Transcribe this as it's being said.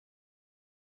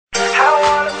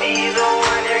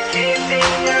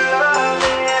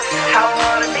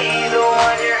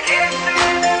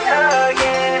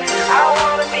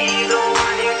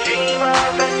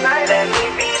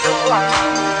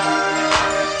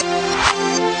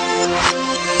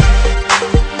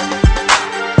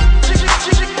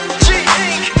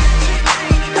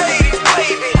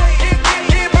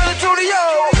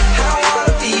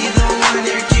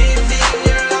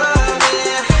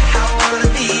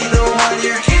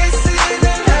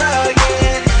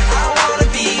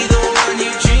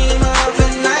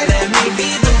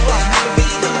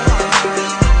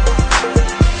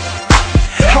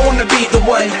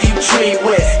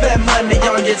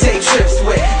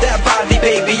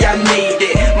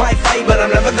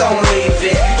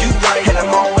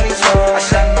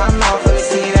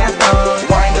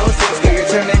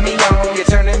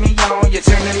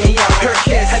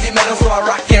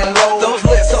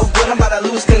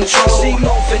control. She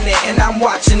moving it and I'm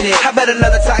watching it. I bet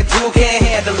another type dude can't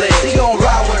handle it. She gon'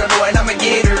 ride with a boy and I'ma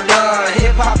get her done.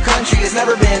 Hip hop country has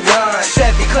never been done.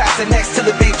 Chevy classic next to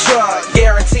the big truck.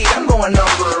 Guaranteed I'm going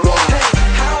number one. Hey,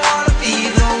 I wanna be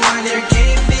the one you're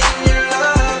giving your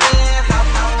love in. I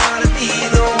wanna be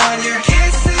the one you're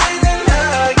kissing and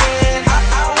hugging.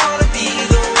 I wanna be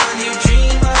the one you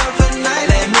dream of at night.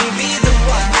 Let me be the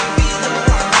one.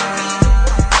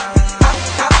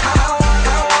 I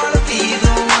wanna be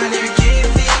the one you're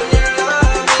giving your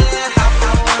love in.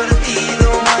 I wanna be the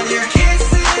one you're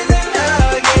kissing and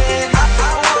hugging. I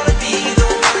wanna be the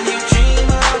one you dream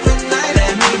of at night.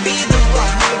 Let me be the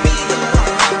one.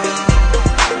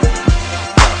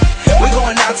 We're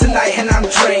going out tonight and I'm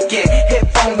drinking. Hip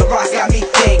on the rocks got me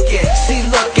thinking. She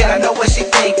looking, I know what she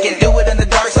thinking. Do it in the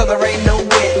dark so there ain't no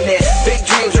witness. Big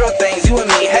dreams, real things, you and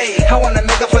me. Hey, I wanna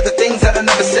make up for the things that I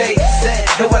never say.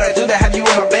 Hey, what I do to have you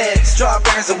in my bed.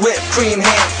 Strawberries and whipped cream,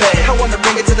 hand fed. I wanna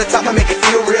bring it to the top and make it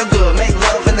feel real good. Make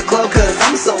love in the club cause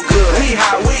I'm so good. We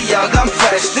high, we young, I'm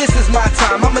fresh. This is my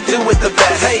time, I'ma do it the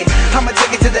best. Hey, I'ma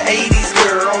take it to the 80s,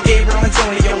 girl. Gabriel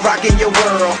Anotnio rocking your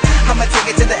world. I'ma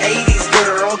take it to the 80s,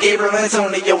 girl. Gabriel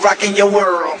Anotnio rocking your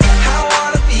world. I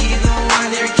wanna be the one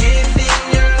you're giving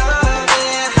your love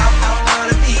in. I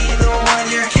wanna be the one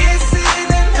you're kissing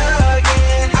and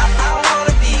hugging. I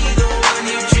wanna be the one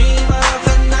you dream of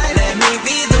at night. Let me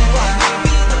be the one.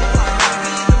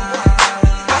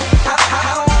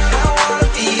 I wanna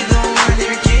be the one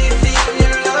you're giving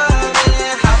your love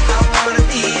in. I wanna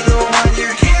be the one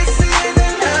you're kissing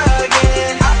and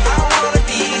hugging. I wanna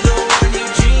be the one you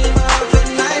dream of at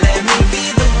night. Let me be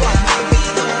the one.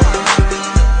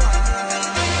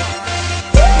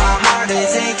 My heart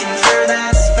is aching for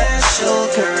that special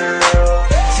girl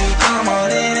to come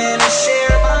on in and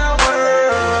share my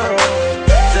world.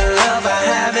 The love I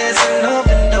have is an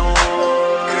open door,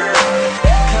 girl.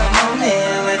 Come on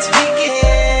in, let's begin.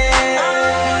 I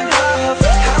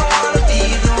wanna be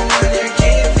the one you're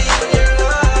giving your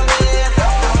love in. I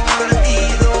wanna be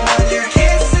the one you're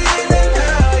kissing and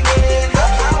hugging.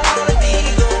 I wanna be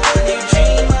the one you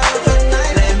dream of at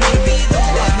night. Let me be the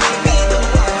one.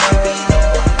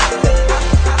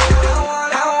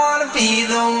 I wanna be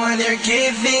the one you're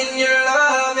giving your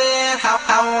love in.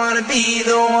 I wanna be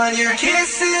the one you're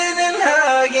kissing and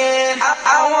hugging.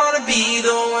 I wanna be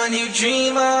the one you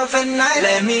dream of at night.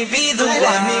 Let me be the one.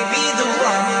 Let me be the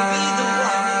one.